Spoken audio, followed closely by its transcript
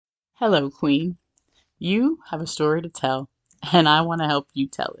Hello, Queen. You have a story to tell, and I want to help you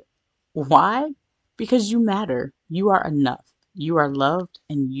tell it. Why? Because you matter. You are enough. You are loved,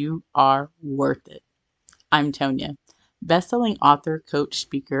 and you are worth it. I'm Tonya, best-selling author, coach,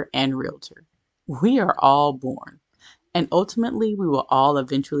 speaker, and realtor. We are all born, and ultimately we will all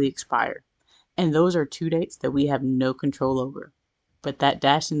eventually expire. And those are two dates that we have no control over. But that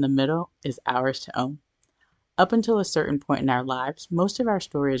dash in the middle is ours to own. Up until a certain point in our lives, most of our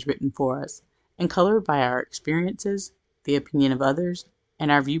story is written for us and colored by our experiences, the opinion of others, and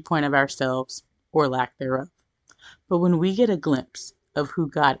our viewpoint of ourselves, or lack thereof. But when we get a glimpse of who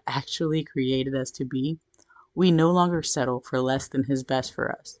God actually created us to be, we no longer settle for less than His best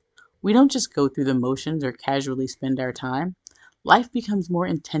for us. We don't just go through the motions or casually spend our time. Life becomes more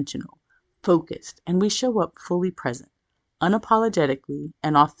intentional, focused, and we show up fully present, unapologetically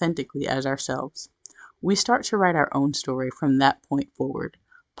and authentically as ourselves. We start to write our own story from that point forward,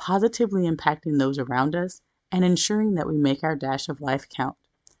 positively impacting those around us and ensuring that we make our dash of life count.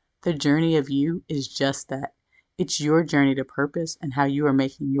 The journey of you is just that. It's your journey to purpose and how you are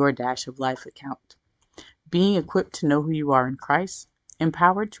making your dash of life count. Being equipped to know who you are in Christ,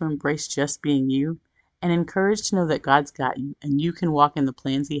 empowered to embrace just being you, and encouraged to know that God's got you and you can walk in the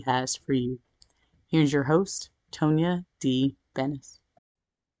plans He has for you. Here's your host, Tonya D. Bennis.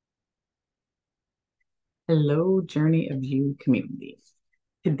 Hello, Journey of You community.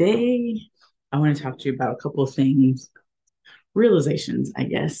 Today, I want to talk to you about a couple of things, realizations, I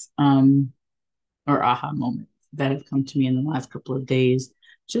guess, or aha moments that have come to me in the last couple of days.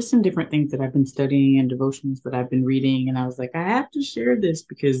 Just some different things that I've been studying and devotions that I've been reading. And I was like, I have to share this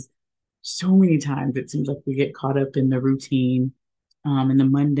because so many times it seems like we get caught up in the routine, in the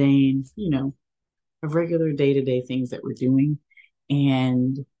mundane, of regular day to day things that we're doing.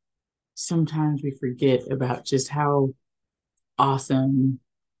 And sometimes we forget about just how awesome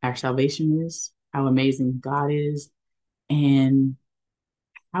our salvation is, how amazing God is, and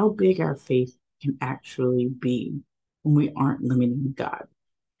how big our faith can actually be when we aren't limiting God.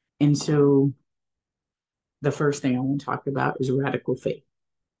 And so the first thing I want to talk about is radical faith.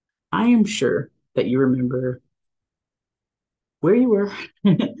 I am sure that you remember where you were,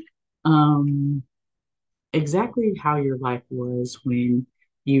 um, exactly how your life was when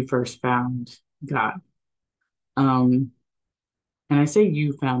you first found God. Um, and I say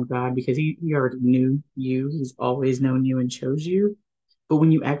you found God because he already knew you. He's always known you and chose you. But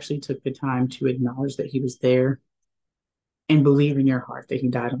when you actually took the time to acknowledge that He was there and believe in your heart that He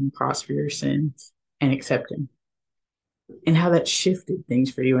died on the cross for your sins and accept Him, and how that shifted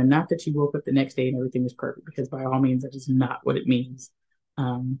things for you. And not that you woke up the next day and everything was perfect, because by all means, that is not what it means,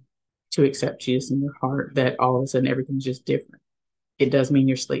 um, to accept Jesus in your heart, that all of a sudden everything's just different. It does mean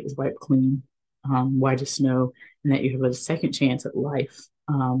your slate is wiped clean, white as snow, and that you have a second chance at life,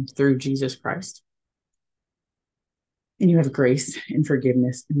 through Jesus Christ. And you have grace and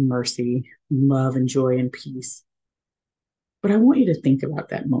forgiveness and mercy, love and joy and peace. But I want you to think about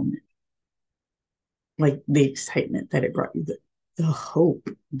that moment, like the excitement that it brought you, the hope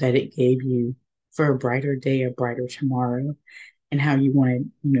that it gave you for a brighter day, a brighter tomorrow, and how you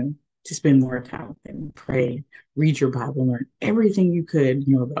wanted, to spend more time with Him, pray, read your Bible, learn everything you could,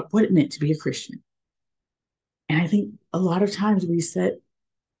 about what it meant to be a Christian. And I think a lot of times we set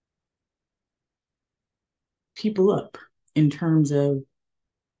people up in terms of,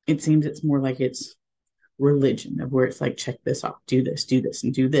 it seems it's more like it's religion, of where it's like, check this off, do this,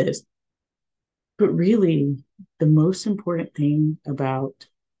 and do this. But really, the most important thing about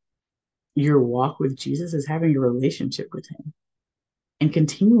your walk with Jesus is having a relationship with Him and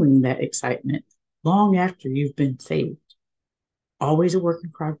continuing that excitement long after you've been saved. Always a work in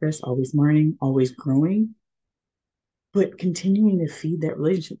progress, always learning, always growing, but continuing to feed that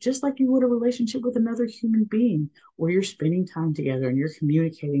relationship just like you would a relationship with another human being, where you're spending time together and you're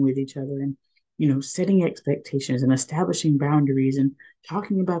communicating with each other, and setting expectations and establishing boundaries and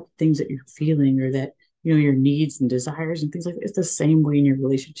talking about the things that you're feeling, or that your needs and desires and things like that. It's the same way in your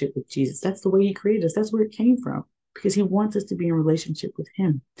relationship with Jesus. That's the way He created us. That's where it came from, because He wants us to be in relationship with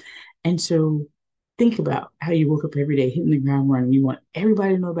Him. And so think about how you woke up every day hitting the ground running. You want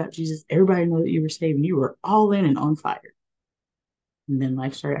everybody to know about Jesus, everybody to know that you were saved, and you were all in and on fire. And then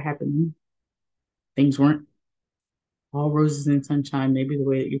life started happening. Things weren't all roses and sunshine, maybe the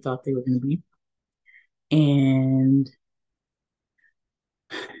way that you thought they were going to be. And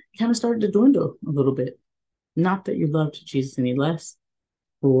kind of started to dwindle a little bit. Not that you loved Jesus any less,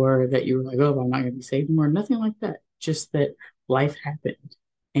 or that you were like, oh, I'm not going to be saved anymore. Nothing like that. Just that life happened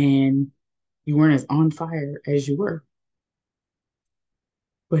and you weren't as on fire as you were.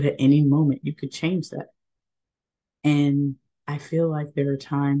 But at any moment, you could change that. And I feel like there are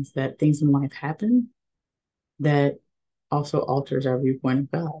times that things in life happen that also alters our viewpoint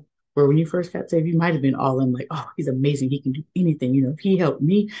of God. Where when you first got saved, you might have been all in like, oh, he's amazing. He can do anything. If he helped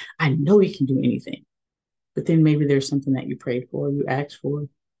me, I know he can do anything. But then maybe there's something that you prayed for, you asked for,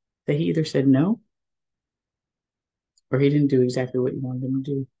 that he either said no or he didn't do exactly what you wanted him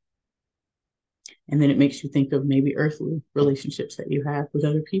to do. And then it makes you think of maybe earthly relationships that you have with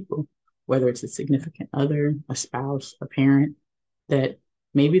other people, whether it's a significant other, a spouse, a parent, that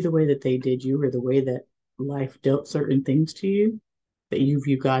maybe the way that they did you or the way that life dealt certain things to you, that you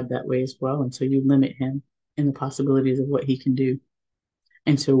view God that way as well. And so you limit him in the possibilities of what he can do.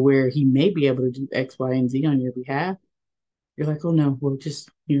 And so where he may be able to do X, Y, and Z on your behalf, you're like, oh no, well, just,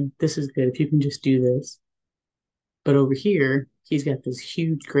 this is good. If you can just do this. But over here, he's got this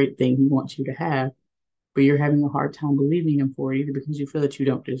huge, great thing he wants you to have, but you're having a hard time believing him for it, either because you feel that you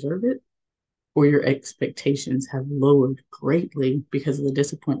don't deserve it or your expectations have lowered greatly because of the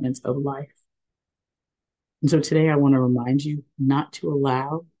disappointments of life. And so today I want to remind you not to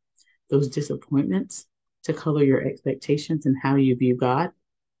allow those disappointments to color your expectations and how you view God,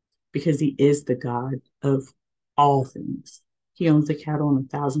 because he is the God of all things. He owns the cattle on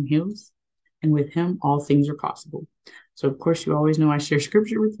 1,000 hills, and with him, all things are possible. So, of course, you always know I share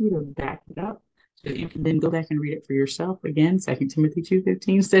scripture with you to back it up so that you can then go back and read it for yourself. Again, 2 Timothy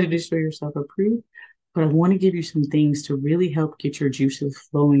 2:15, study to show yourself approved. But I want to give you some things to really help get your juices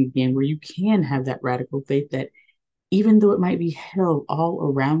flowing again, where you can have that radical faith that even though it might be hell all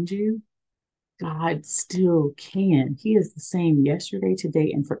around you, God still can. He is the same yesterday,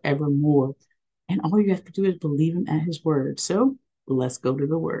 today, and forevermore. And all you have to do is believe him at his word. So let's go to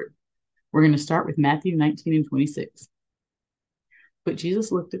the word. We're going to start with Matthew 19 and 26. But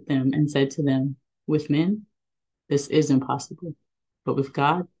Jesus looked at them and said to them, with men, this is impossible, but with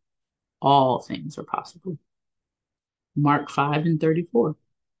God, all things are possible. Mark 5 and 34.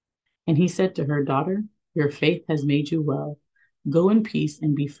 And he said to her, daughter, your faith has made you well. Go in peace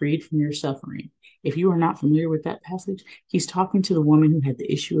and be freed from your suffering. If you are not familiar with that passage, he's talking to the woman who had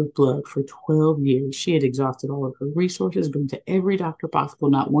the issue of blood for 12 years. She had exhausted all of her resources, been to every doctor possible.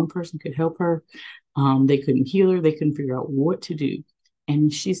 Not one person could help her. They couldn't heal her. They couldn't figure out what to do.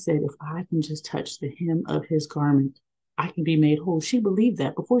 And she said, if I can just touch the hem of his garment, I can be made whole. She believed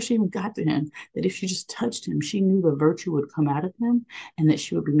that before she even got to him, that if she just touched him, she knew the virtue would come out of him and that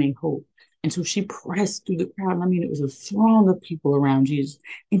she would be made whole. And so she pressed through the crowd. I mean, it was a throng of people around Jesus.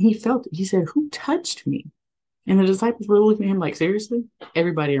 And he felt it. He said, who touched me? And the disciples were looking at him like, seriously?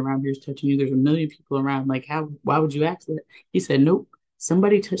 Everybody around here is touching you. There's a million people around. Like, why would you ask that? He said, nope.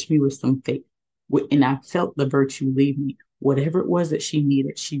 Somebody touched me with some faith. And I felt the virtue leave me. Whatever it was that she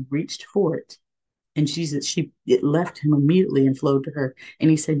needed, she reached for it. And it left him immediately and flowed to her.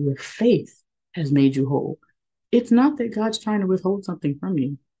 And he said, your faith has made you whole. It's not that God's trying to withhold something from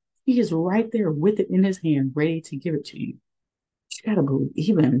you. He is right there with it in his hand, ready to give it to you. You got to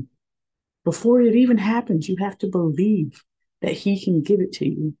believe him. Before it even happens, you have to believe that he can give it to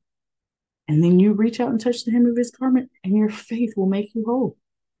you. And then you reach out and touch the hem of his garment, and your faith will make you whole.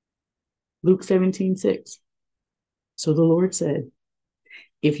 Luke 17:6. So the Lord said,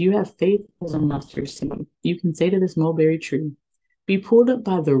 if you have faith as a mustard seed, you can say to this mulberry tree, be pulled up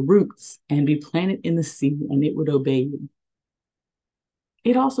by the roots and be planted in the sea, and it would obey you.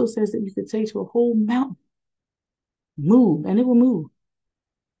 It also says that you could say to a whole mountain, move, and it will move.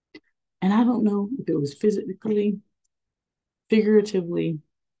 And I don't know if it was physically, figuratively,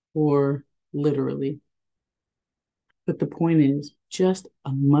 or literally. But the point is, just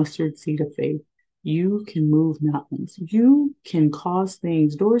a mustard seed of faith. You can move mountains. You can cause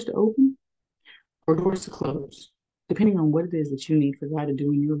things, doors to open or doors to close, depending on what it is that you need for God to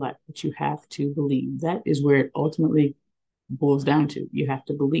do in your life. But you have to believe. That is where it ultimately boils down to. You have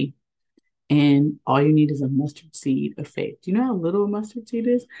to believe. And all you need is a mustard seed of faith. Do you know how little a mustard seed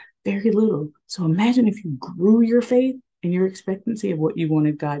is? Very little. So imagine if you grew your faith and your expectancy of what you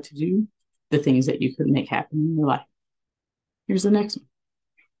wanted God to do, the things that you could make happen in your life. Here's the next one.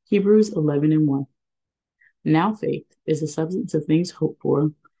 Hebrews 11 and 1. Now faith is the substance of things hoped for,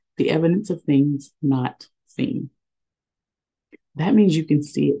 the evidence of things not seen. That means you can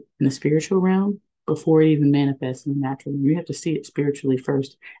see it in the spiritual realm before it even manifests in the natural realm. You have to see it spiritually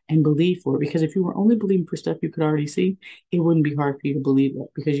first and believe for it. Because if you were only believing for stuff you could already see, it wouldn't be hard for you to believe that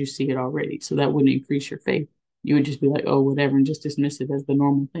because you see it already. So that wouldn't increase your faith. You would just be like, oh, whatever, and just dismiss it as the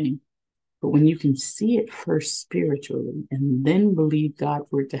normal thing. But when you can see it first spiritually and then believe God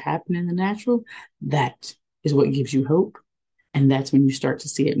for it to happen in the natural, that is what gives you hope. And that's when you start to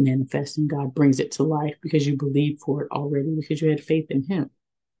see it manifest and God brings it to life because you believe for it already, because you had faith in him.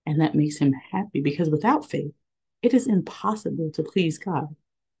 And that makes him happy because without faith, It is impossible to please God.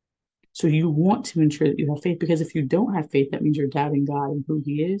 So you want to ensure that you have faith, because if you don't have faith, that means you're doubting God and who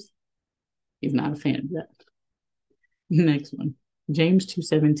he is. He's not a fan of that. Next one, James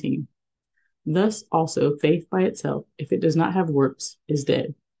 2:17. Thus also faith by itself, if it does not have works, is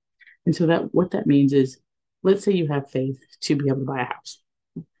dead. And so that what that means is, let's say you have faith to be able to buy a house.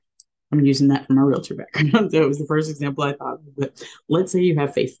 I'm using that from my realtor background. So it was the first example I thought of. But let's say you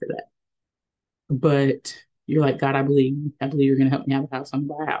have faith for that. But you're like, God, I believe you're going to help me have a house. I'm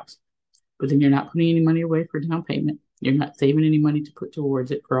going to buy a house. But then you're not putting any money away for down payment. You're not saving any money to put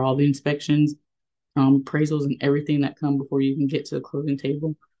towards it for all the inspections, appraisals, and everything that come before you can get to the closing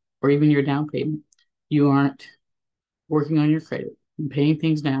table, or even your down payment. You aren't working on your credit and paying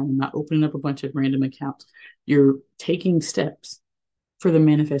things down and not opening up a bunch of random accounts. You're taking steps for the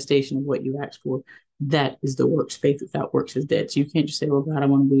manifestation of what you asked for. That is the works. Faith without works is dead. So you can't just say, well, God, I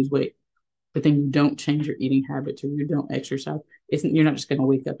want to lose weight, but then you don't change your eating habits or you don't exercise. You're not just going to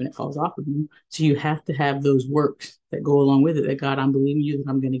wake up and it falls off of you. So you have to have those works that go along with it, that God, I'm believing you that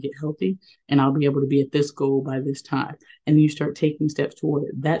I'm going to get healthy and I'll be able to be at this goal by this time. And then you start taking steps toward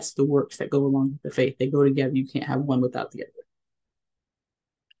it. That's the works that go along with the faith. They go together. You can't have one without the other.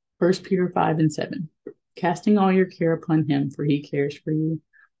 1 Peter 5:7. Casting all your care upon him, for he cares for you.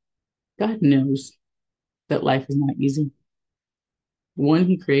 God knows that life is not easy. One,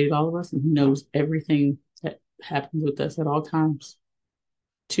 he created all of us and he knows everything that happens with us at all times.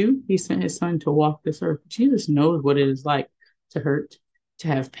 Two, he sent his son to walk this earth. Jesus knows what it is like to hurt, to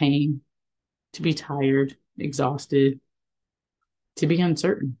have pain, to be tired, exhausted, to be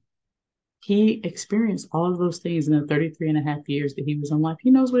uncertain. He experienced all of those things in the 33 and a half years that he was on life.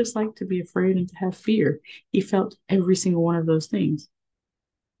 He knows what it's like to be afraid and to have fear. He felt every single one of those things,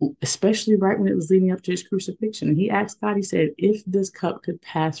 especially right when it was leading up to his crucifixion. And he asked God, he said, if this cup could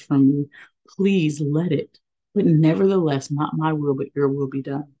pass from me, please let it. But nevertheless, not my will, but your will be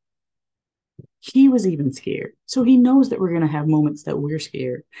done. He was even scared. So he knows that we're going to have moments that we're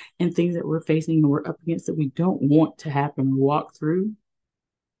scared and things that we're facing and we're up against that we don't want to happen or walk through.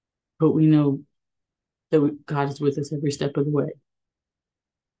 But we know that God is with us every step of the way.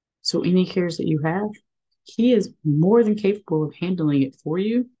 So any cares that you have, he is more than capable of handling it for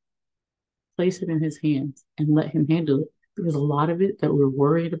you. Place it in his hands and let him handle it. Because a lot of it that we're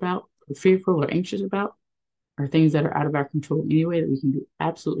worried about, or fearful or anxious about, are things that are out of our control anyway that we can do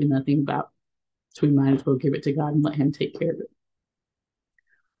absolutely nothing about. So we might as well give it to God and let him take care of it.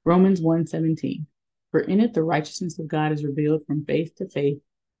 Romans 1:17. For in it the righteousness of God is revealed from faith to faith,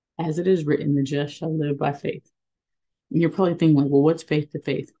 as it is written, the just shall live by faith. And you're probably thinking, like, well, what's faith to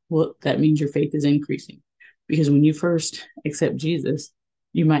faith? Well, that means your faith is increasing. Because when you first accept Jesus,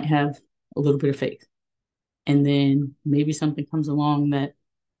 you might have a little bit of faith. And then maybe something comes along that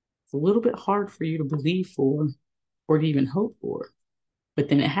it's a little bit hard for you to believe for or to even hope for. But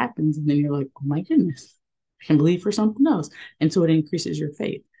then it happens, and then you're like, oh my goodness, I can believe for something else. And so it increases your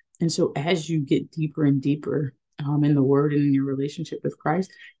faith. And so as you get deeper and deeper in the word and in your relationship with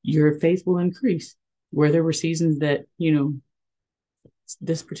Christ, your faith will increase. Where there were seasons that,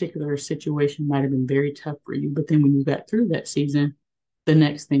 this particular situation might have been very tough for you, but then when you got through that season, the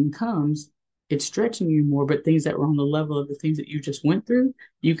next thing comes, it's stretching you more, but things that were on the level of the things that you just went through,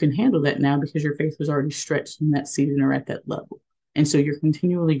 you can handle that now because your faith was already stretched in that season or at that level. And so you're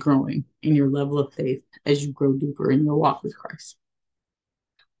continually growing in your level of faith as you grow deeper in your walk with Christ.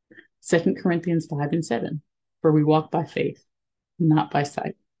 2 Corinthians 5:7. For we walk by faith, not by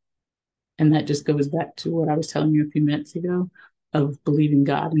sight. And that just goes back to what I was telling you a few minutes ago of believing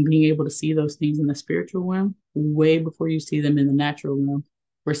God and being able to see those things in the spiritual realm way before you see them in the natural realm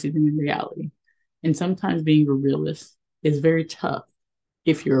or see them in reality. And sometimes being a realist is very tough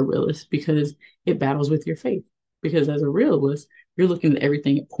if you're a realist because it battles with your faith. Because as a realist, you're looking at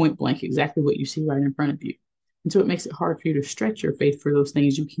everything at point blank, exactly what you see right in front of you. And so it makes it hard for you to stretch your faith for those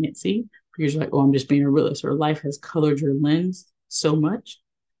things you can't see because you're like, oh, I'm just being a realist, or life has colored your lens so much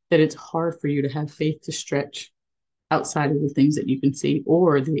that it's hard for you to have faith to stretch outside of the things that you can see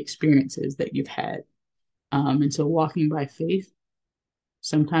or the experiences that you've had. And so walking by faith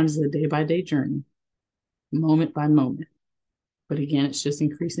sometimes is a day by day journey, moment by moment. But again, it's just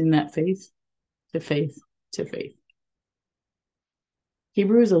increasing that faith to faith to faith.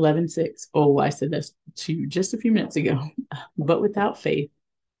 Hebrews 11:6. Oh, I said this to you just a few minutes ago. But without faith,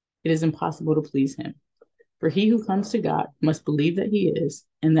 it is impossible to please him. For he who comes to God must believe that he is,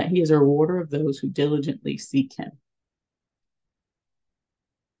 and that he is a rewarder of those who diligently seek him.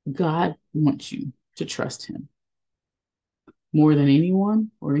 God wants you to trust him more than anyone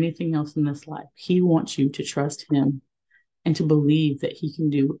or anything else in this life. He wants you to trust him and to believe that he can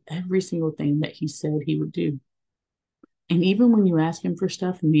do every single thing that he said he would do. And even when you ask him for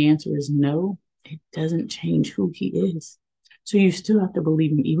stuff and the answer is no, it doesn't change who he is. So you still have to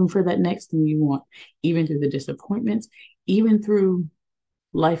believe him, even for that next thing you want, even through the disappointments, even through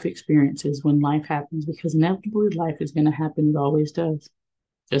life experiences when life happens, because inevitably life is going to happen. It always does.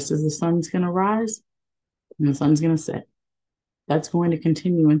 Just as the sun's going to rise and the sun's going to set, that's going to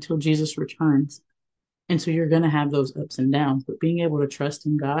continue until Jesus returns. And so you're going to have those ups and downs, but being able to trust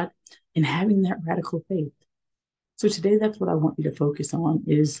in God and having that radical faith. So today, that's what I want you to focus on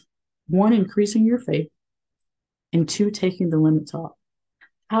is one, increasing your faith, and two, taking the limits off.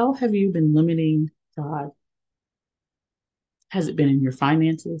 How have you been limiting God? Has it been in your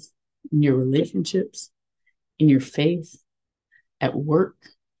finances, in your relationships, in your faith, at work,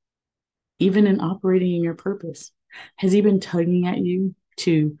 even in operating in your purpose? Has he been tugging at you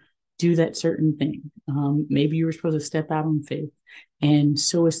to do that certain thing? Maybe you were supposed to step out on faith and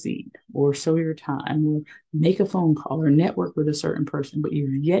sow a seed or sow your time or make a phone call or network with a certain person, but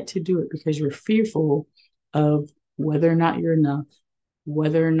you've yet to do it because you're fearful of whether or not you're enough,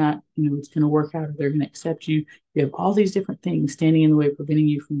 whether or not it's going to work out or they're going to accept you. You have all these different things standing in the way, preventing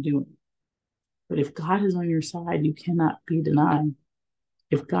you from doing it. But if God is on your side, you cannot be denied.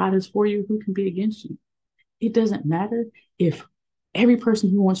 If God is for you, who can be against you? It doesn't matter if every person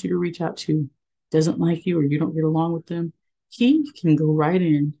who wants you to reach out to doesn't like you or you don't get along with them. He can go right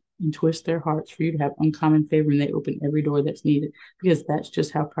in and twist their hearts for you to have uncommon favor, and they open every door that's needed because that's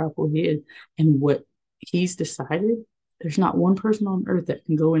just how powerful he is. And what he's decided, there's not one person on earth that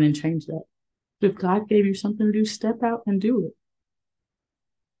can go in and change that. So if God gave you something to do, step out and do it.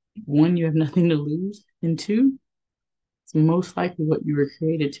 One, you have nothing to lose. And two, it's most likely what you were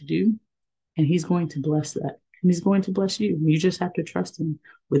created to do. And he's going to bless that. And he's going to bless you. You just have to trust him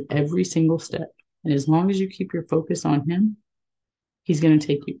with every single step. And as long as you keep your focus on him, he's going to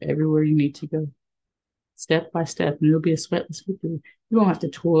take you everywhere you need to go, step by step. And it'll be a sweatless victory. You won't have to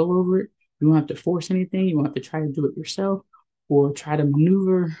toil over it. You won't have to force anything. You won't have to try to do it yourself or try to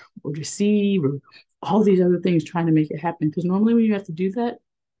maneuver or deceive or all these other things trying to make it happen. Because normally when you have to do that,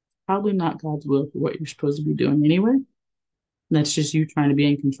 probably not God's will for what you're supposed to be doing anyway. That's just you trying to be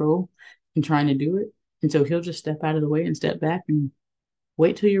in control and trying to do it. And so he'll just step out of the way and step back and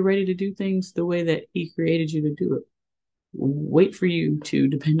wait till you're ready to do things the way that he created you to do it. Wait for you to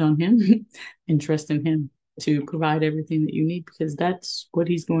depend on him and trust in him to provide everything that you need because that's what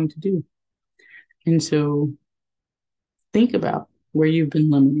he's going to do. And so think about where you've been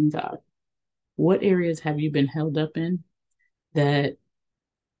limiting God. What areas have you been held up in that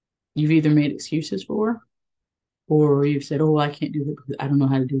you've either made excuses for or you've said, oh, well, I can't do that because I don't know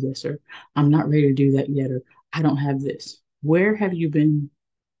how to do this, or I'm not ready to do that yet, or I don't have this. Where have you been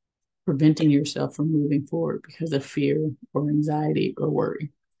preventing yourself from moving forward because of fear or anxiety or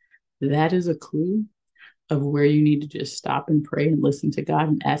worry? That is a clue of where you need to just stop and pray and listen to God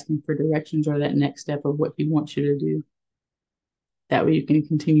and ask Him for directions or that next step of what He wants you to do. That way you can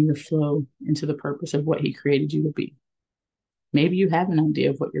continue to flow into the purpose of what He created you to be. Maybe you have an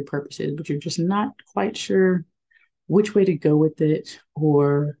idea of what your purpose is, but you're just not quite sure which way to go with it,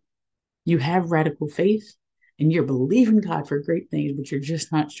 or you have radical faith and you're believing God for great things, but you're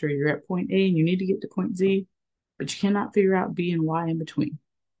just not sure. You're at point A and you need to get to point Z, but you cannot figure out B and Y in between.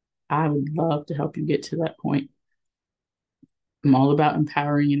 I would love to help you get to that point. I'm all about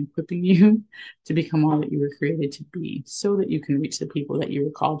empowering and equipping you to become all that you were created to be so that you can reach the people that you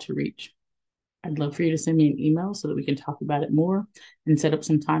were called to reach. I'd love for you to send me an email so that we can talk about it more and set up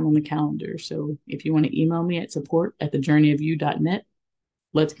some time on the calendar. So if you want to email me at support@thejourneyofyou.net,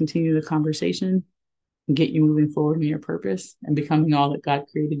 let's continue the conversation and get you moving forward in your purpose and becoming all that God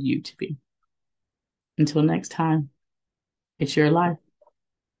created you to be. Until next time, it's your life.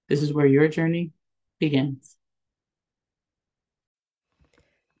 This is where your journey begins.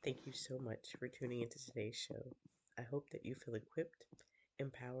 Thank you so much for tuning into today's show. I hope that you feel equipped,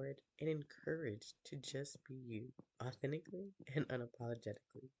 empowered, and encouraged to just be you, authentically and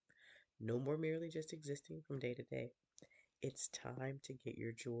unapologetically. No more merely just existing from day to day. It's time to get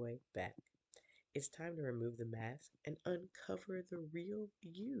your joy back. It's time to remove the mask and uncover the real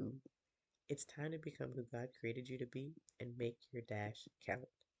you. It's time to become who God created you to be and make your dash count.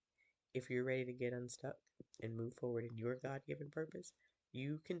 If you're ready to get unstuck and move forward in your God given purpose,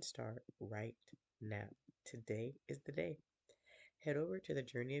 you can start right now. Today is the day. Head over to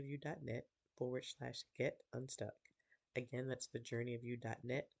thejourneyofyou.net /get unstuck. Again, that's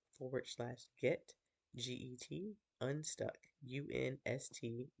thejourneyofyou.net /get GET unstuck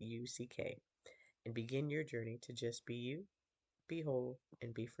UNSTUCK and begin your journey to just be you, be whole,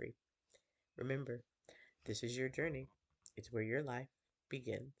 and be free. Remember, this is your journey. It's where your life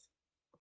begins.